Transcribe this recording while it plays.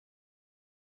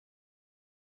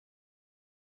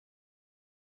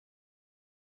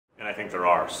And I think there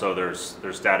are. So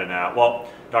there's data now. Well,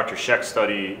 Dr. Sheck's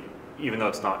study, even though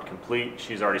it's not complete,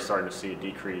 she's already starting to see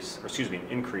an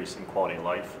increase in quality of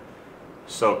life.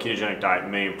 So ketogenic diet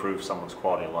may improve someone's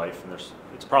quality of life, and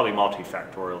it's probably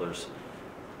multifactorial.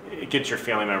 It gets your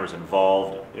family members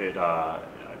involved.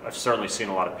 I've certainly seen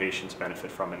a lot of patients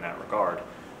benefit from in that regard.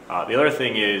 The other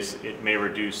thing is it may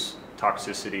reduce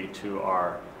toxicity to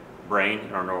our brain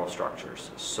and our neural structures.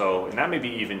 So, and that may be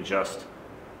even just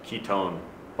ketone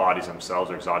bodies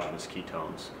themselves or exogenous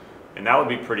ketones. And that would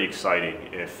be pretty exciting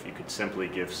if you could simply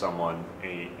give someone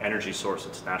an energy source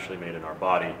that's naturally made in our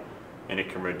body, and it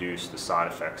can reduce the side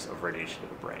effects of radiation to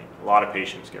the brain. A lot of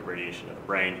patients get radiation to the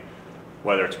brain,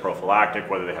 whether it's prophylactic,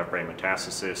 whether they have brain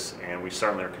metastasis, and we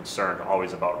certainly are concerned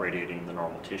always about radiating the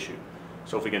normal tissue.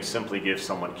 So if we can simply give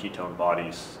someone ketone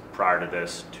bodies prior to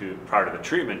the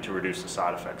treatment to reduce the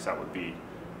side effects, that would be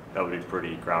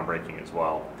pretty groundbreaking as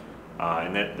well.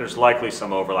 And then there's likely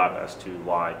some overlap as to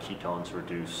why ketones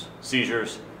reduce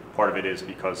seizures. Part of it is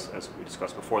because, as we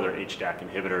discussed before, they're HDAC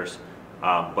inhibitors.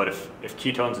 But if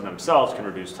ketones in themselves can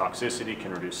reduce toxicity,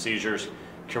 can reduce seizures,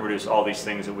 can reduce all these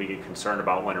things that we get concerned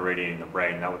about when irradiating the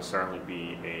brain, that would certainly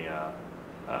be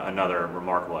another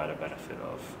remarkable added benefit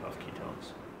of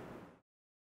ketones.